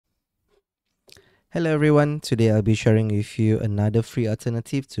Hello everyone, today I'll be sharing with you another free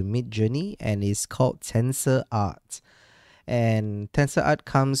alternative to Midjourney, and it's called Tensor.art. And Tensor.art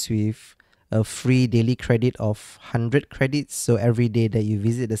comes with a free daily credit of 100 credits, so every day that you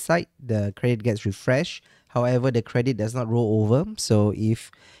visit the site, the credit gets refreshed. However, the credit does not roll over, so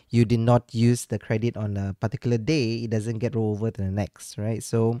if you did not use the credit on a particular day, it doesn't get rolled over to the next, right?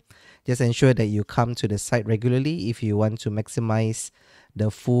 So just ensure that you come to the site regularly if you want to maximize the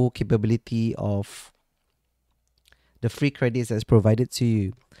full capability of the free credits that's provided to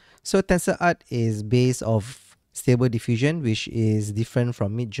you. So TensorArt is based off Stable Diffusion, which is different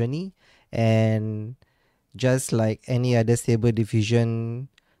from Midjourney, and just like any other Stable Diffusion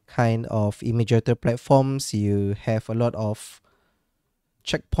kind of image generator platforms, you have a lot of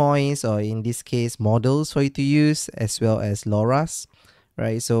checkpoints, or in this case models for you to use, as well as LoRa's,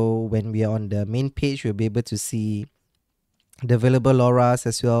 right? So when we are on the main page, we'll be able to see the available LoRa's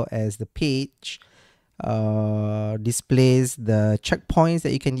as well as the page displays the checkpoints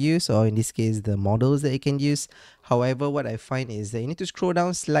that you can use, or in this case the models that you can use. However, what I find is that you need to scroll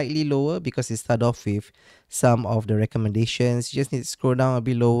down slightly lower because it starts off with some of the recommendations. You just need to scroll down a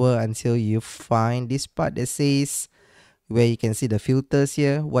bit lower until you find this part that says where you can see the filters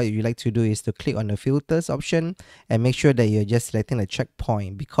here. What you like to do is to click on the filters option and make sure that you're just selecting a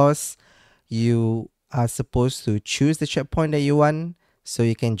checkpoint, because you are supposed to choose the checkpoint that you want so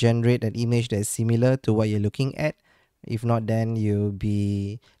you can generate an image that is similar to what you're looking at. If not, then you'll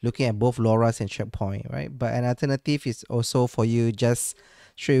be looking at both LoRa's and checkpoint, right? But an alternative is also for you just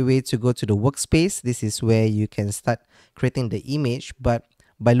straight away to go to the workspace. This is where you can start creating the image, but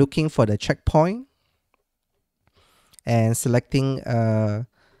by looking for the checkpoint and selecting a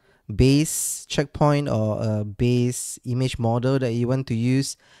base checkpoint or a base image model that you want to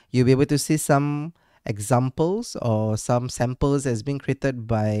use, you'll be able to see some examples or some samples that's been created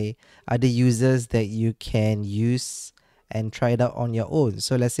by other users that you can use and try it out on your own.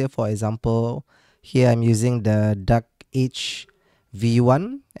 So let's say, for example, here I'm using the Duck H V1,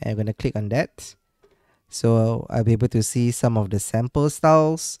 and I'm going to click on that. So I'll be able to see some of the sample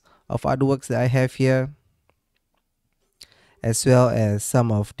styles of artworks that I have here, as well as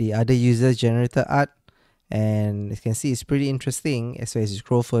some of the other users generated art. And you can see it's pretty interesting. As you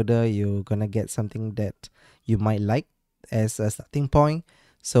scroll further, you're gonna get something that you might like as a starting point.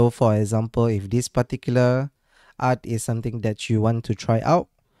 So for example, if this particular art is something that you want to try out,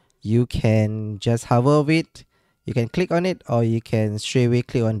 you can just hover over it, you can click on it, or you can straight away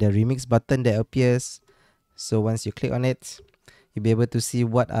click on the remix button that appears. So once you click on it, you'll be able to see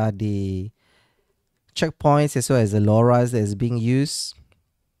what are the checkpoints as well as the LoRa's that is being used,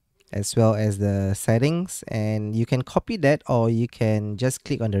 as well as the settings. And you can copy that, or you can just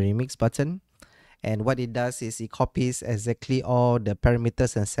click on the remix button, and what it does is it copies exactly all the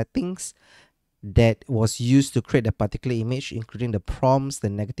parameters and settings that was used to create a particular image, including the prompts, the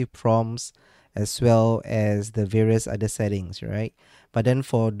negative prompts, as well as the various other settings, right? But then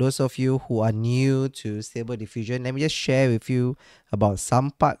for those of you who are new to Stable Diffusion, let me just share with you about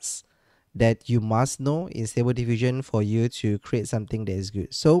some parts that you must know in Stable Diffusion for you to create something that is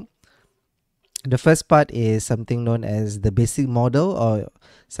good. So the first part is something known as the basic model, or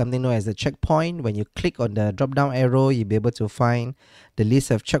something known as the checkpoint. When you click on the drop down arrow, you'll be able to find the list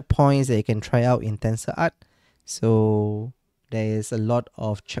of checkpoints that you can try out in TensorArt. So there is a lot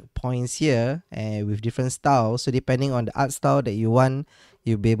of checkpoints here, and with different styles. So depending on the art style that you want,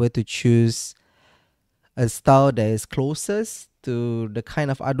 you'll be able to choose a style that is closest to the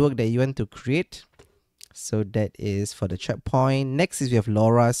kind of artwork that you want to create. So that is for the checkpoint. Next is we have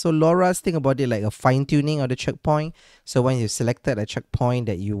LoRa. So LoRa's, think about it like a fine-tuning of the checkpoint. So when you've selected a checkpoint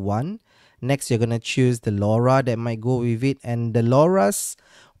that you want, next you're going to choose the LoRa that might go with it. And the LoRa's,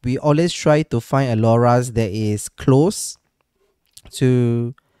 we always try to find a LoRa's that is close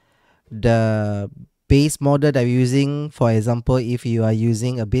to the base model that we're using. For example, if you are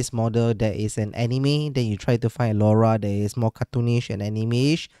using a base model that is an anime, then you try to find a LoRa that is more cartoonish and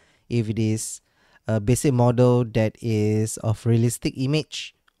anime-ish. If it is a basic model that is of realistic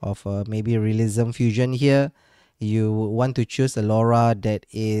image, of maybe realism fusion here, you want to choose a LoRa that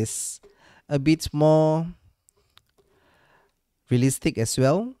is a bit more realistic as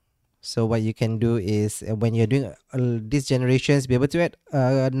well. So what you can do is when you're doing these generations, be able to add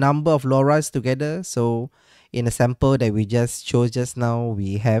a number of LoRa's together. So in a sample that we just chose just now,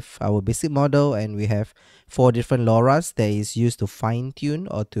 we have our basic model, and we have 4 different LoRa's that is used to fine tune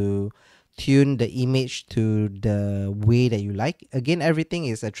or to tune the image to the way that you like. Again, everything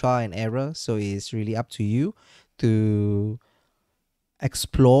is a trial and error, so it's really up to you to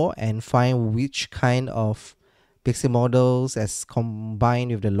explore and find which kind of pixel models as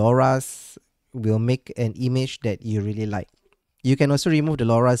combined with the LoRa's will make an image that you really like. You can also remove the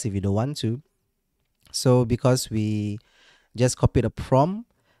LoRa's if you don't want to. So because we just copied a prompt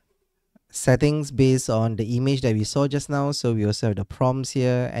settings based on the image that we saw just now, so we also have the prompts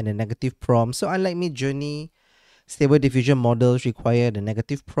here and the negative prompt. So unlike Midjourney, Stable Diffusion models require the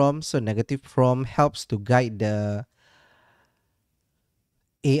negative prompt. So negative prompt helps to guide the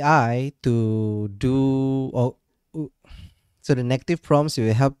AI to do, or so the negative prompts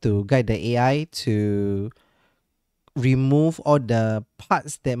will help to guide the AI to remove all the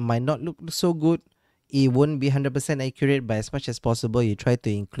parts that might not look so good. It won't be 100% accurate, but as much as possible, you try to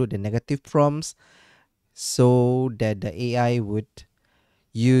include the negative prompts so that the AI would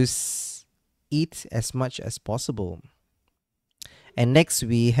use it as much as possible. And next,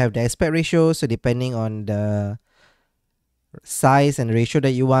 we have the aspect ratio. So depending on the size and ratio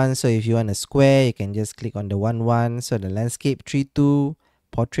that you want, so if you want a square, you can just click on the 1 1. So the landscape 3 2,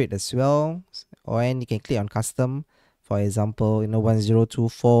 portrait as well, or and you can click on custom. For example,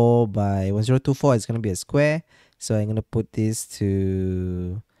 1024 by 1024 is going to be a square, so I'm going to put this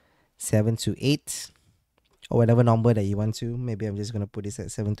to 7 to 8 or whatever number that you want to. Maybe I'm just going to put this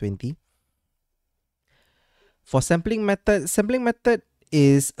at 720. For sampling method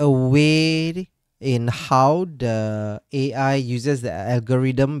is a way in how the AI uses the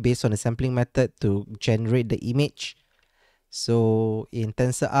algorithm based on the sampling method to generate the image. So in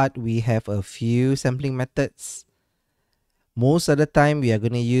Tensor.art, we have a few sampling methods. Most of the time, we are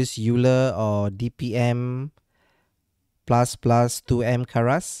going to use Euler or DPM plus 2M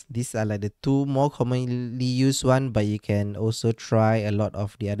Keras. These are like the two more commonly used one, but you can also try a lot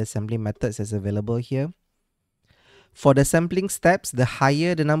of the other sampling methods that's available here. For the sampling steps, the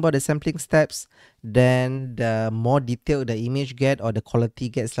higher the number of the sampling steps, then the more detailed the image get, or the quality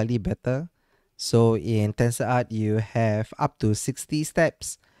gets slightly better. So in Tensor.art, you have up to 60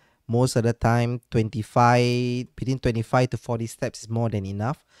 steps. Most of the time, between 25 to 40 steps is more than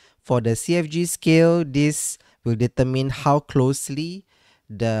enough. For the CFG scale, this will determine how closely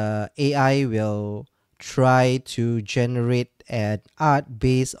the AI will try to generate an art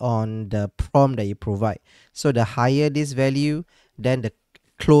based on the prompt that you provide. So the higher this value, then the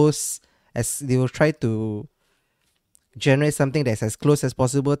close, as they will try to generate something that's as close as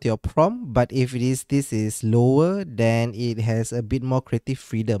possible to your prompt. But if this is lower, then it has a bit more creative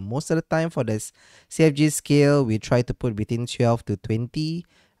freedom. Most of the time for this CFG scale, we try to put between 12 to 20.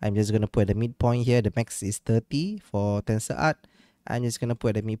 I'm just going to put the midpoint here. The max is 30 for Tensor.art. I'm just going to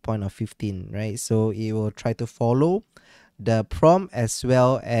put a midpoint of 15, right? So it will try to follow the prompt as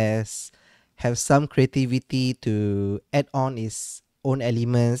well as have some creativity to add on its own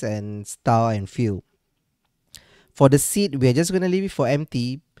elements and style and feel. For the seed, we are just going to leave it for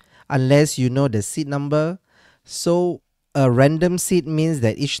empty unless you know the seed number. So a random seed means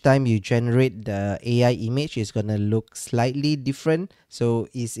that each time you generate the AI image, it's going to look slightly different. So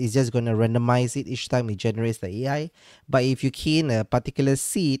it's just going to randomize it each time it generates the AI. But if you key in a particular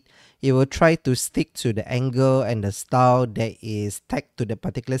seed, it will try to stick to the angle and the style that is tagged to the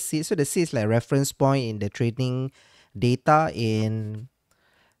particular seed. So the seed is like a reference point in the training data in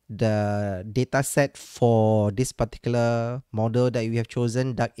the data set for this particular model that we have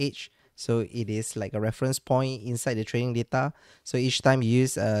chosen, Dark Age. So it is like a reference point inside the training data. So each time you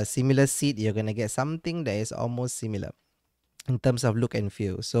use a similar seed, you're going to get something that is almost similar in terms of look and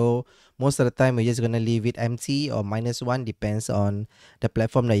feel. So most of the time, we're just going to leave it empty or -1, depends on the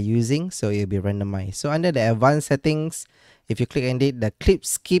platform that you're using. So it'll be randomized. So under the advanced settings, if you click on it, the clip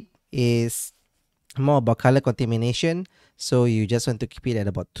skip is more about color contamination. So you just want to keep it at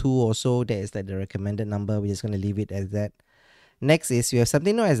about 2 or so. That is like the recommended number. We're just going to leave it as that. Next is we have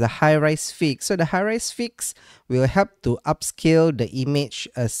something known as the high-rise fix. So the high-rise fix will help to upscale the image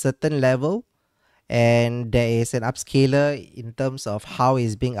a certain level, and there is an upscaler in terms of how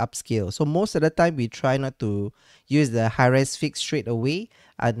it's being upscaled. So most of the time, we try not to use the high-res fix straight away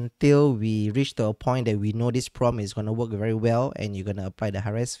until we reach to a point that we know this prompt is going to work very well and you're going to apply the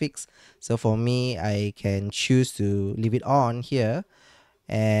high-res fix. So for me, I can choose to leave it on here,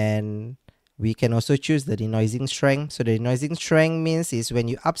 and we can also choose the denoising strength. So the denoising strength means is when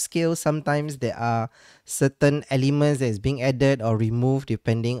you upscale, sometimes there are certain elements that is being added or removed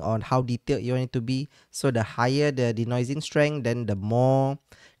depending on how detailed you want it to be. So the higher the denoising strength, then the more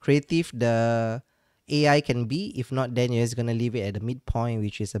creative the AI can be. If not, then you're just going to leave it at the midpoint,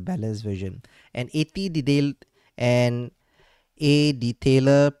 which is a balanced version. And a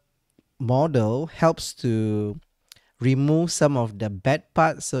detailer model helps to remove some of the bad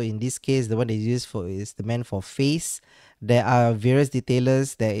parts. So in this case, the one they use for is the meant for face. There are various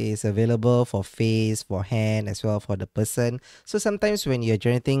detailers that is available for face, for hand, as well for the person. So sometimes when you're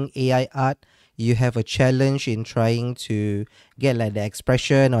generating AI art, you have a challenge in trying to get like the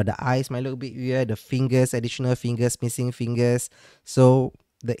expression, or the eyes might look a bit weird, the fingers, additional fingers, missing fingers. So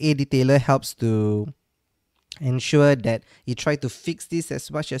the A detailer helps to ensure that you try to fix this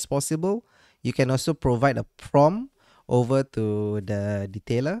as much as possible. You can also provide a prompt over to the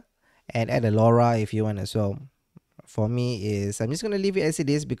detailer and add a LoRa if you want as well. For me is, I'm just going to leave it as it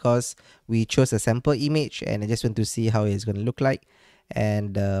is because we chose a sample image and I just want to see how it's going to look like.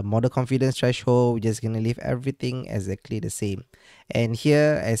 And the model confidence threshold, we're just going to leave everything exactly the same. And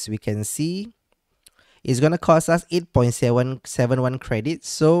here, as we can see, it's going to cost us 8.771 credits.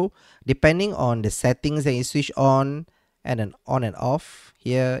 So depending on the settings that you switch on and off,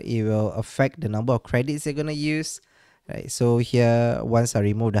 here it will affect the number of credits you're going to use. Right, so here, once I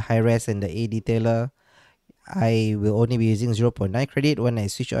remove the high res and the A detailer, I will only be using 0.9 credit. When I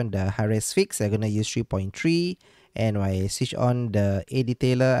switch on the high-res fix, I'm going to use 3.3. And when I switch on the A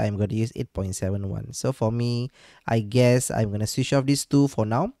detailer, I'm going to use 8.71. So for me, I guess I'm going to switch off these two for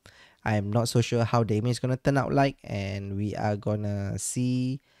now. I'm not so sure how the image is going to turn out like, and we are going to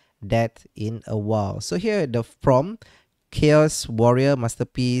see that in a while. So here, the prompt: Chaos Warrior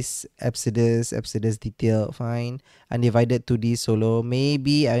Masterpiece Exodus Detail, fine. Undivided 2D solo.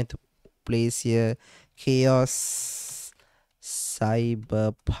 Maybe I want to place here Chaos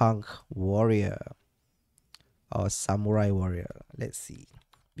Cyberpunk Warrior or Samurai Warrior. Let's see.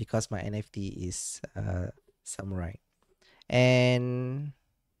 Because my NFT is Samurai. And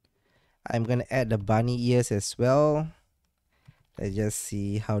I'm going to add the bunny ears as well. Let's just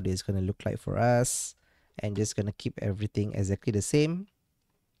see how this is going to look like for us. And just going to keep everything exactly the same.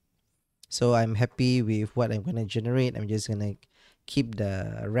 So I'm happy with what I'm going to generate. I'm just going to keep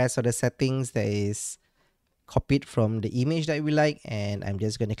the rest of the settings that is copied from the image that we like, and I'm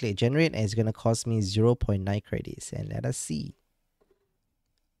just going to click generate, and it's going to cost me 0.9 credits. And let us see.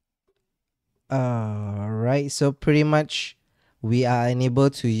 Alright, so pretty much we are unable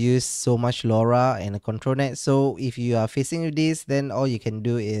to use so much LoRa and a control net. So if you are facing with this, then all you can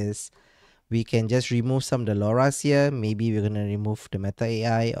do is we can just remove some of the LoRa's here. Maybe we're going to remove the Meta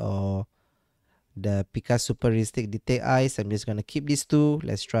AI or the Pika Super Realistic Detect Eyes. I'm just going to keep these two.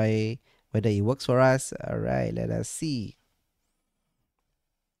 Let's try whether it works for us. Alright, let us see.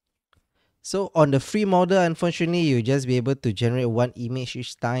 So on the free model, unfortunately, you just be able to generate one image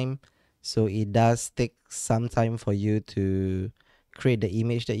each time. So it does take some time for you to create the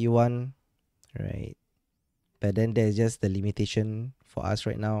image that you want, right? But then there's just the limitation for us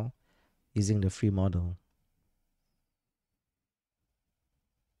right now using the free model.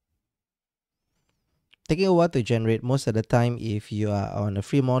 Taking a while to generate. Most of the time, if you are on a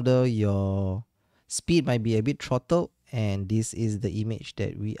free model, your speed might be a bit throttled, and this is the image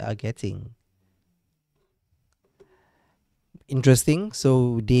that we are getting. Interesting.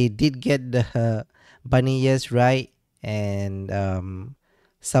 So they did get the bunny ears right, and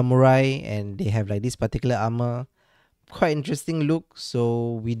samurai, and they have like this particular armor. Quite interesting look.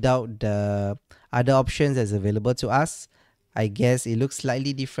 So without the other options that's available to us, I guess it looks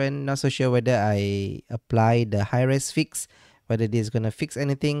slightly different. Not so sure whether I apply the high res fix, whether this is gonna fix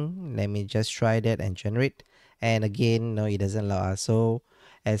anything. Let me just try that and generate. And again, no, it doesn't allow us. So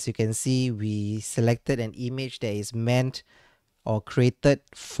as you can see, we selected an image that is meant or created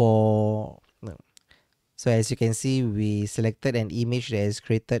for, so as you can see, we selected an image that is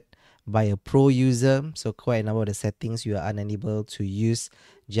created by a pro user. So quite a number of the settings you are unable to use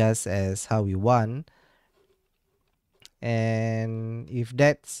just as how we want. And if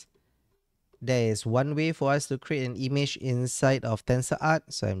there is one way for us to create an image inside of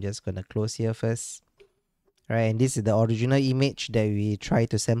Tensor.art. So I'm just going to close here first. Right, and this is the original image that we try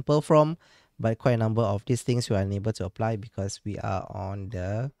to sample from, but quite a number of these things we are unable to apply because we are on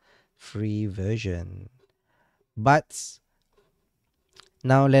the free version. But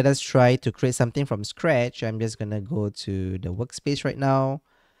now let us try to create something from scratch. I'm just gonna go to the workspace right now.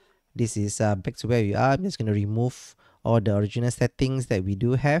 This is back to where we are. I'm just gonna remove all the original settings that we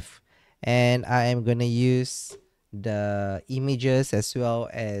do have, and I am gonna use the images as well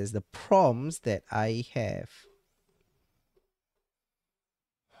as the prompts that I have.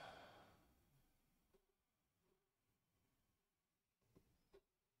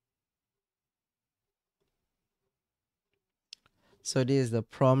 So this is the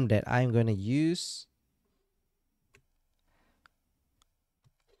prompt that I'm going to use.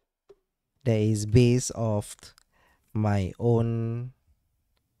 That is based off my own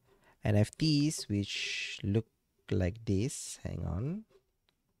NFTs, which look like this. Hang on.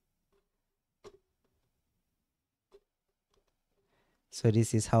 So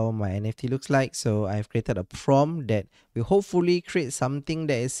this is how my NFT looks like. So I've created a prompt that will hopefully create something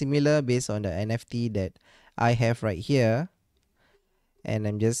that is similar based on the NFT that I have right here. And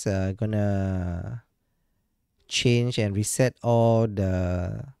I'm just gonna change and reset all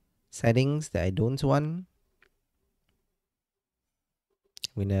the settings that I don't want.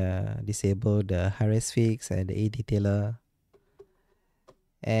 I'm gonna disable the high-res fix and the A detailer.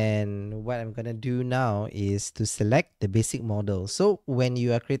 And what I'm gonna do now is to select the basic model. So when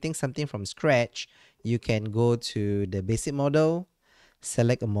you are creating something from scratch, you can go to the basic model,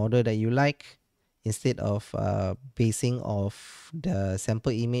 select a model that you like instead of basing off the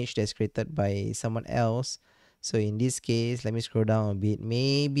sample image that's created by someone else. So in this case, let me scroll down a bit.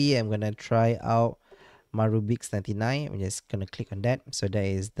 Maybe I'm gonna try out Marubix 99. I'm just gonna click on that. So that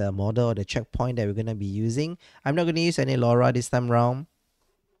is the model or the checkpoint that we're gonna be using. I'm not gonna use any LoRa this time around.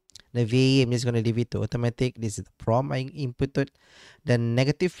 The VA, I'm just gonna leave it to automatic. This is the prompt I inputted. The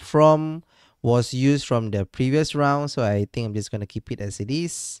negative prompt was used from the previous round, so I think I'm just gonna keep it as it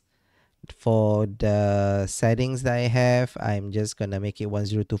is. For the settings that I have, I'm just gonna make it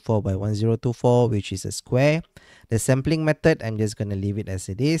 1024 by 1024, which is a square. The sampling method, I'm just gonna leave it as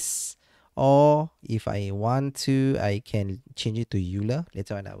it is. Or if I want to, I can change it to Euler.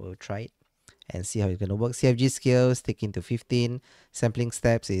 Later on, I will try it and see how it's gonna work. CFG scales, take into 15. Sampling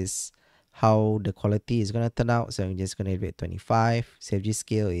steps is how the quality is gonna turn out. So I'm just gonna leave it 25. CFG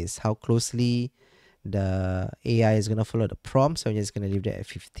scale is how closely the AI is gonna follow the prompt. So I'm just gonna leave that at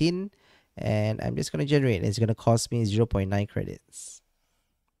 15. And I'm just gonna generate. It's gonna cost me 0.9 credits.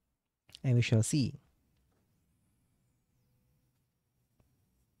 And we shall see.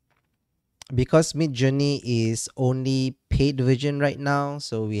 Because Midjourney is only paid version right now,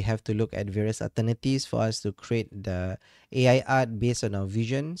 so we have to look at various alternatives for us to create the AI art based on our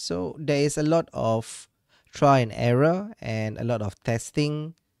vision. So there is a lot of try and error and a lot of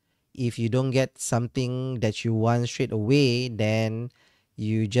testing. If you don't get something that you want straight away, then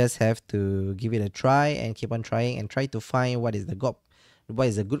you just have to give it a try and keep on trying and try to find what is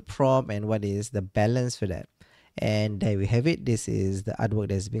a good prompt and what is the balance for that. And there we have it. This is the artwork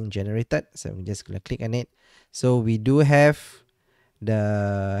that's being generated. So I'm just gonna click on it. So we do have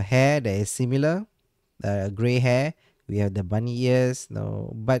the hair that is similar, gray hair. We have the bunny ears,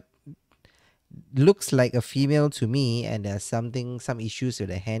 no, but looks like a female to me, and there's some issues with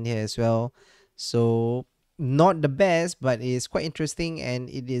the hand here as well. So not the best, but it's quite interesting and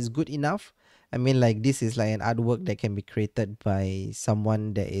it is good enough. I mean, like, this is like an artwork that can be created by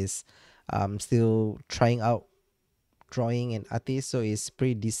someone that is still trying out drawing and artist, so it's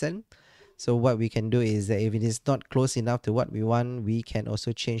pretty decent. So what we can do is that if it is not close enough to what we want, we can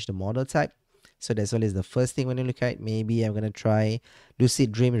also change the model type. So that's always the first thing when you look at. Maybe I'm gonna try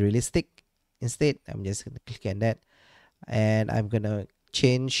lucid dream realistic instead. I'm just gonna click on that, and I'm gonna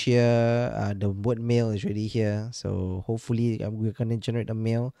change here. The word male is already here, so hopefully we're gonna generate a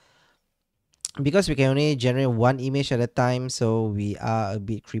male. Because we can only generate one image at a time, so we are a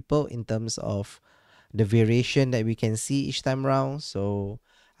bit crippled in terms of the variation that we can see each time around. So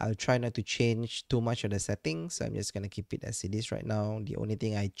I'll try not to change too much of the settings. So I'm just gonna keep it as it is right now. The only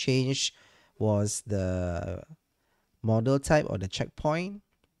thing I changed was the model type or the checkpoint,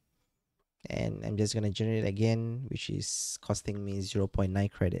 and I'm just gonna generate again, which is costing me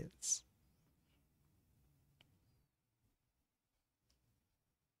 0.9 credits.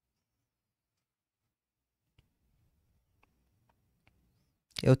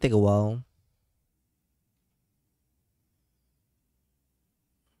 It'll take a while.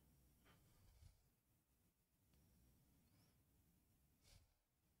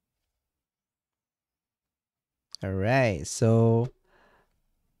 All right, so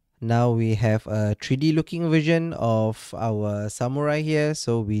now we have a 3D looking version of our samurai here.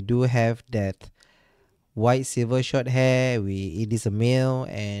 So we do have that white silver short hair. It is a male,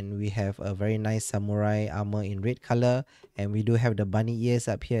 and we have a very nice samurai armor in red color, and we do have the bunny ears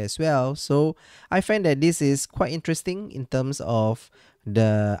up here as well. So I find that this is quite interesting in terms of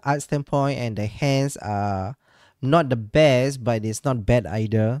the art standpoint, and the hands are not the best, but it's not bad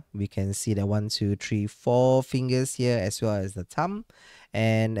either. We can see the 1 2 3 4 fingers here, as well as the thumb.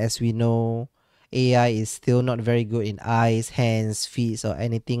 And as we know, AI is still not very good in eyes, hands, feet, or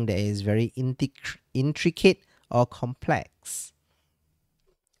anything that is very intricate or complex.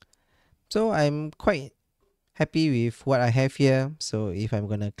 So I'm quite happy with what I have here. So if I'm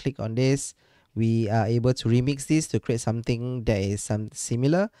gonna click on this, we are able to remix this to create something that is some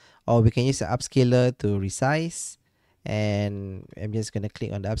similar, or we can use the upscaler to resize, And I'm just gonna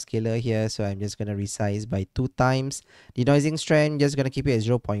click on the upscaler here, so I'm just gonna resize by 2 times. Denoising strength, just gonna keep it at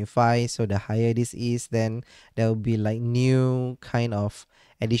 0.5. So the higher this is, then there will be like new kind of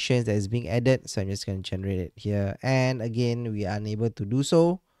additions that is being added. So I'm just gonna generate it here, and again we are unable to do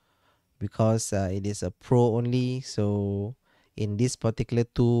so because it is a pro only. So in this particular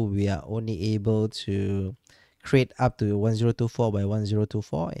tool, we are only able to create up to 1024 by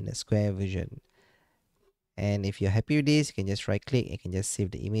 1024 in a square version. And if you're happy with this, you can just right click. You can just save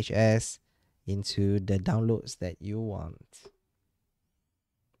the image as into the downloads that you want.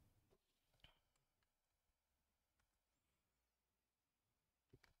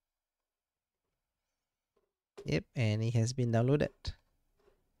 Yep, and it has been downloaded.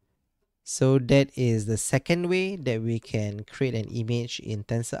 So that is the second way that we can create an image in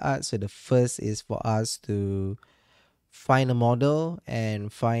Tensor.art. So the first is for us to find a model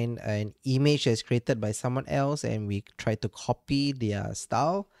and find an image that's created by someone else, and we try to copy their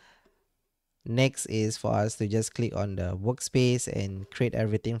style. Next is for us to just click on the workspace and create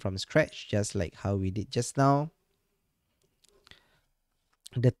everything from scratch, just like how we did just now.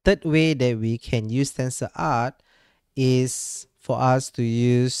 The third way that we can use Tensor.art is for us to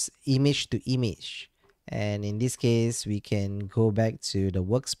use image to image. And in this case, we can go back to the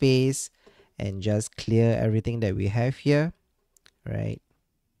workspace and just clear everything that we have here, right?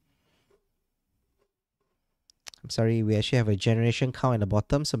 I'm sorry, we actually have a generation count at the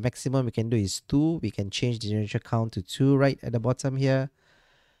bottom. So maximum we can do is 2. We can change the generation count to 2 right at the bottom here.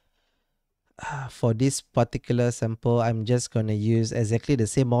 For this particular sample, I'm just going to use exactly the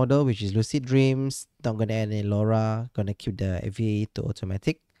same model, which is Lucid Dreams. Not going to add any LoRa. Going to keep the FVA to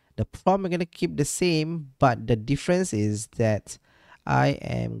automatic. The prompt I'm going to keep the same, but the difference is that I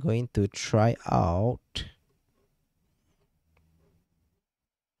am going to try out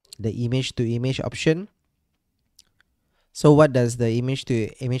the image to image option. So what does the image to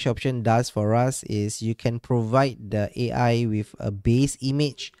image option does for us is you can provide the AI with a base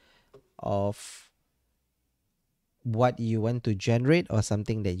image of what you want to generate or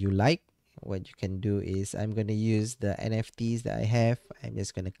something that you like. What you can do is I'm going to use the NFTs that I have. I'm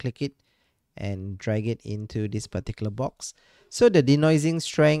just going to click it and drag it into this particular box. So the denoising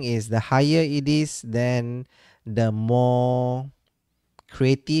strength is the higher it is, then the more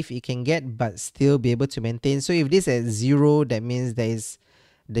creative it can get, but still be able to maintain. So if this is at 0, that means there is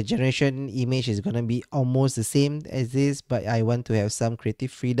the generation image is going to be almost the same as this, but I want to have some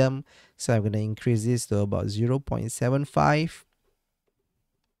creative freedom, so I'm going to increase this to about 0.75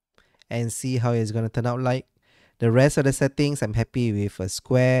 and see how it's going to turn out like. The rest of the settings, I'm happy with a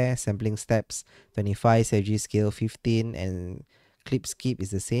square, sampling steps 25, CG scale 15, and clip skip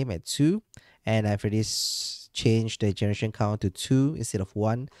is the same at 2. And I've already changed the generation count to 2 instead of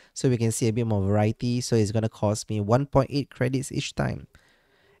 1, so we can see a bit more variety. So it's going to cost me 1.8 credits each time.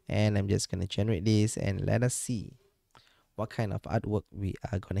 And I'm just going to generate this and let us see what kind of artwork we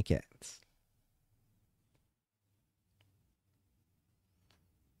are going to get.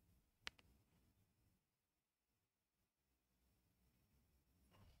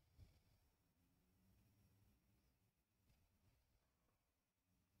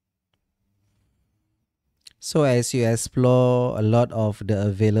 So as you explore a lot of the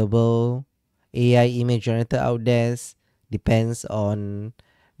available AI image generator out there, depends on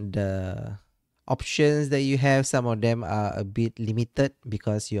the options that you have. Some of them are a bit limited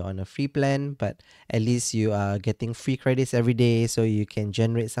because you're on a free plan, but at least you are getting free credits every day, so you can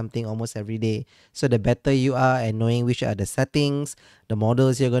generate something almost every day. So the better you are at knowing which are the settings, the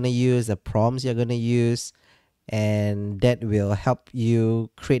models you're going to use, the prompts you're going to use, and that will help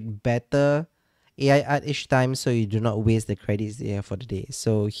you create better AI art each time, so you do not waste the credits there for the day.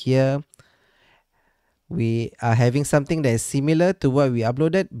 So here we are having something that is similar to what we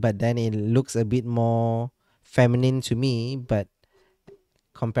uploaded, but then it looks a bit more feminine to me. But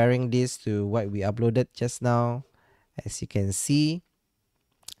comparing this to what we uploaded just now, as you can see,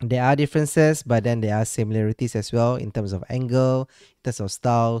 there are differences, but then there are similarities as well in terms of angle, in terms of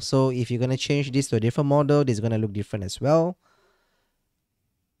style. So if you're going to change this to a different model, this is going to look different as well.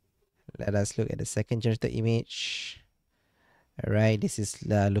 Let us look at the second generated image. All right, this is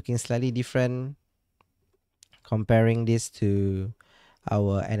looking slightly different. Comparing this to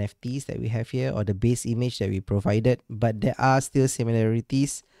our NFTs that we have here, or the base image that we provided, but there are still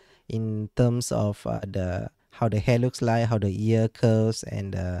similarities in terms of the how the hair looks like, how the ear curves,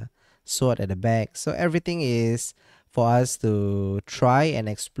 and the sword at the back. So everything is for us to try and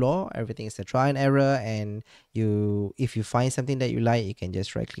explore. Everything is a try and error, and if you find something that you like, you can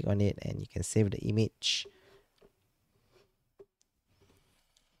just right click on it and you can save the image.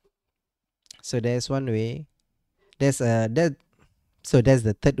 So there's one way. That's that so that's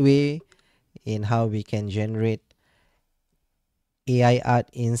the third way in how we can generate AI art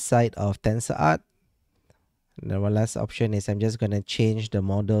inside of Tensor.art. The one last option is I'm just gonna change the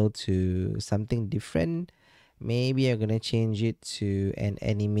model to something different. Maybe I'm gonna change it to an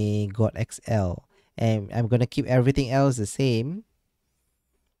anime god XL, and I'm gonna keep everything else the same,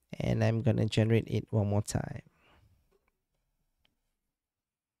 and I'm gonna generate it one more time.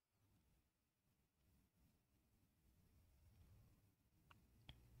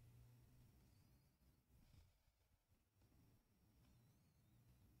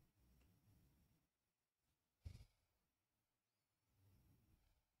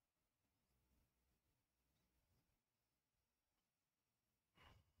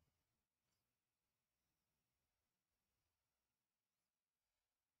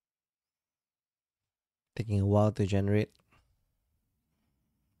 Taking a while to generate.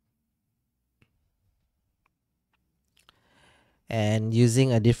 And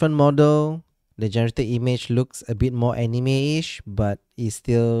using a different model, the generated image looks a bit more anime-ish, but it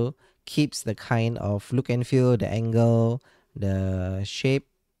still keeps the kind of look and feel, the angle, the shape,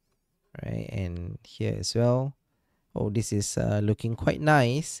 right? And here as well. Oh, this is looking quite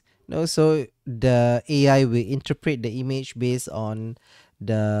nice. And also, the AI will interpret the image based on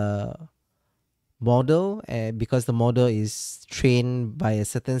the model, because the model is trained by a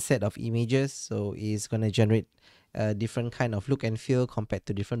certain set of images, so it's going to generate a different kind of look and feel compared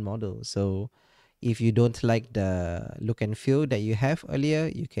to different models. So if you don't like the look and feel that you have earlier,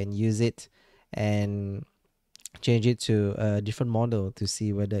 you can use it and change it to a different model to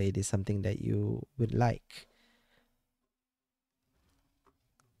see whether it is something that you would like.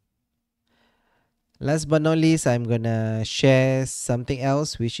 Last but not least, I'm gonna share something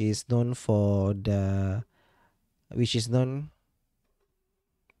else which is known for the which is known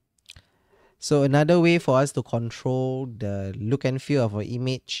So another way for us to control the look and feel of our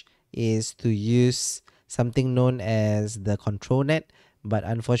image is to use something known as the control net, but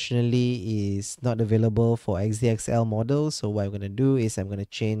unfortunately is not available for XDXL models. So what I'm going to do is I'm going to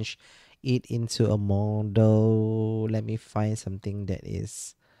change it into a model. Let me find something that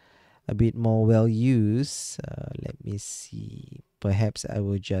is a bit more well used. Let me see. Perhaps I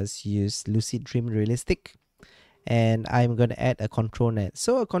will just use Lucid Dream Realistic, and I'm going to add a control net.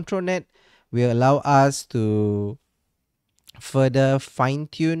 So a control net will allow us to further fine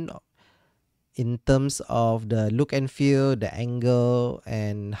tune in terms of the look and feel, the angle,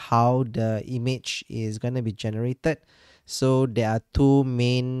 and how the image is going to be generated. So there are two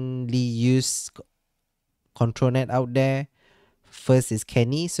mainly used control net out there. First is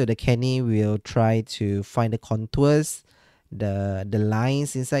Kenny. So the Kenny will try to find the contours, the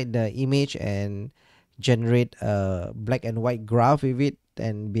lines inside the image, and generate a black and white graph with it,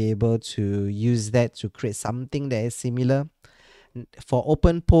 and be able to use that to create something that is similar. For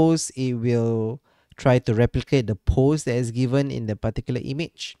open pose, it will try to replicate the pose that is given in the particular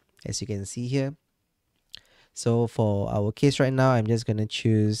image, as you can see here. So for our case right now, I'm just going to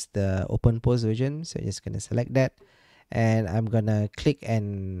choose the open pose version. So I'm just going to select that, and I'm going to click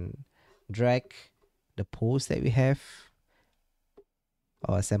and drag the pose that we have,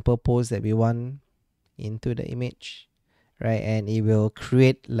 or sample pose that we want, into the image, right? And it will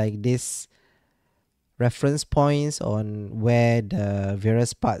create like this reference points on where the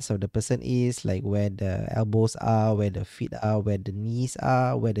various parts of the person is, like where the elbows are, where the feet are, where the knees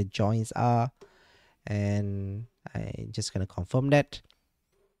are, where the joints are. And I just gonna confirm that.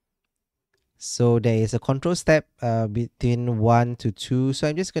 So there is a control step between 1 to 2. So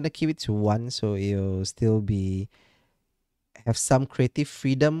I'm just gonna keep it to 1, so it'll still be have some creative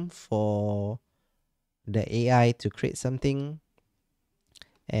freedom for the AI to create something.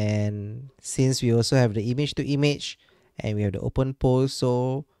 And since we also have the image to image, and we have the open pose,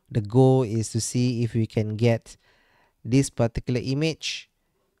 so the goal is to see if we can get this particular image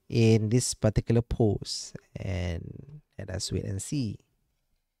in this particular pose, and let us wait and see.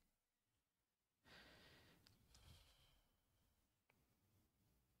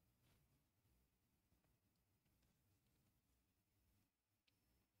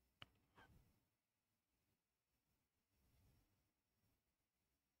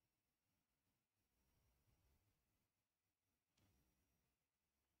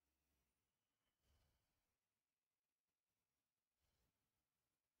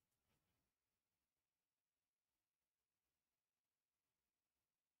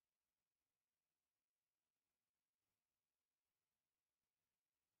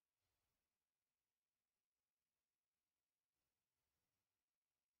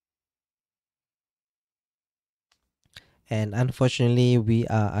 And unfortunately, we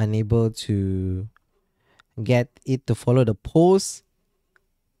are unable to get it to follow the pose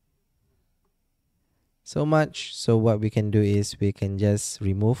so much. So what we can do is we can just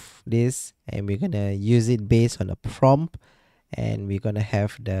remove this, and we're gonna use it based on a prompt, and we're gonna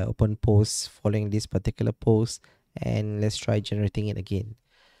have the open pose following this particular pose. And let's try generating it again.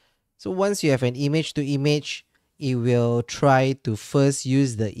 So once you have an image to image, it will try to first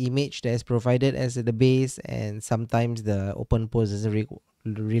use the image that is provided as the base, and sometimes the open pose doesn't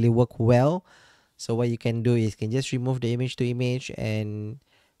really work well. So what you can do is you can just remove the image to image and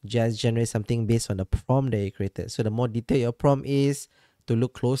just generate something based on the prompt that you created. So the more detailed your prompt is, to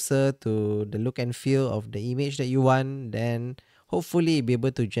look closer to the look and feel of the image that you want, then hopefully you'll be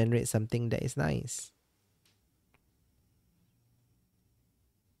able to generate something that is nice.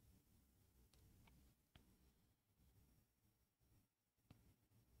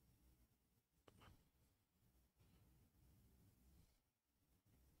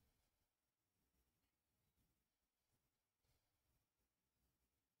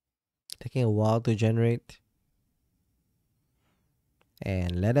 Taking a while to generate.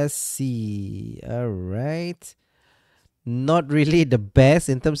 And let us see. All right. Not really the best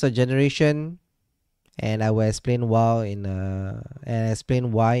in terms of generation, and I will explain why in a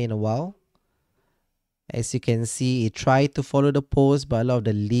while. As you can see, it tried to follow the pose, but a lot of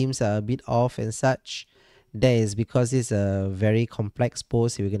the limbs are a bit off and such. That is because it's a very complex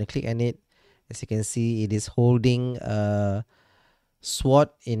pose. If we're gonna click on it, as you can see, it is holding a sword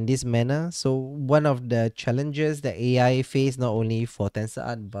in this manner. So one of the challenges that AI face, not only for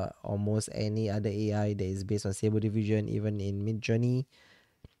Tensor.art but almost any other AI that is based on Stable Diffusion, even in Midjourney,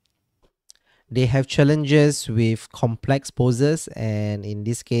 they have challenges with complex poses, and in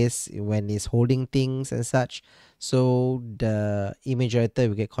this case when it's holding things and such, so the image editor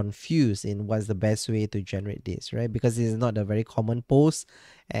will get confused in what's the best way to generate this, right? Because it's not a very common pose,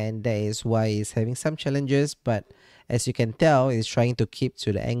 and that is why it's having some challenges. But as you can tell, it's trying to keep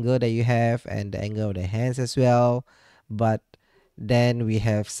to the angle that you have and the angle of the hands as well. But then we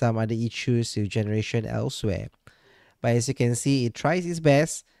have some other issues with generation elsewhere. But as you can see, it tries its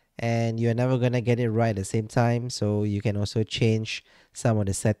best, and you're never gonna get it right at the same time. So you can also change some of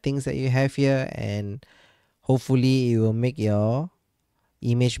the settings that you have here, and hopefully it will make your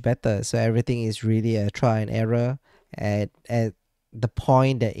image better. So everything is really a try and error. At the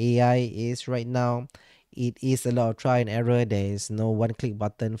point that AI is right now, it is a lot of try and error. There is no one click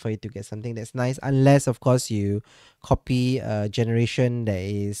button for you to get something that's nice, unless of course you copy a generation that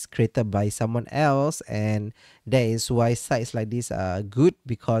is created by someone else. And that is why sites like this are good,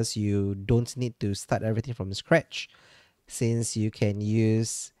 because you don't need to start everything from scratch, since you can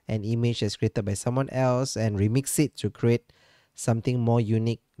use an image that's created by someone else and remix it to create something more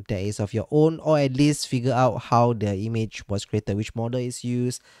unique that is of your own, or at least figure out how the image was created, which model is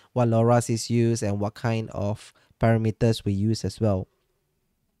used, what LoRa's is used, and what kind of parameters we use as well.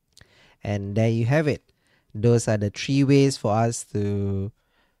 And there you have it. Those are the three ways for us to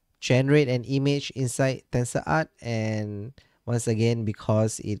generate an image inside Tensor.art. And once again,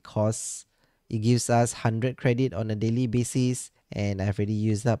 because it gives us 100 credit on a daily basis, and I've already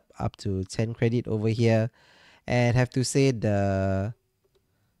used up to 10 credit over here. And have to say, the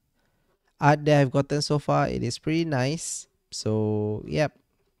art that I've gotten so far, it is pretty nice. So yep,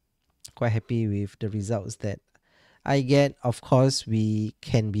 quite happy with the results that I get. Of course, we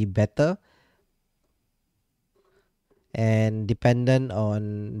can be better, and dependent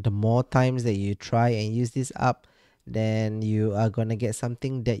on the more times that you try and use this app, then you are gonna get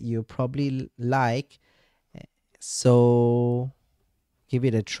something that you probably like. So give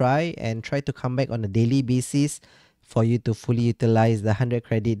it a try, and try to come back on a daily basis for you to fully utilize the 100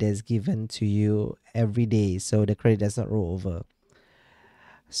 credit that's given to you every day, so the credit does not roll over.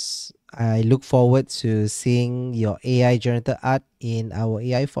 I look forward to seeing your AI generated art in our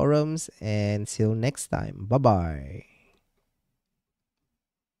AI forums, and till next time, bye bye.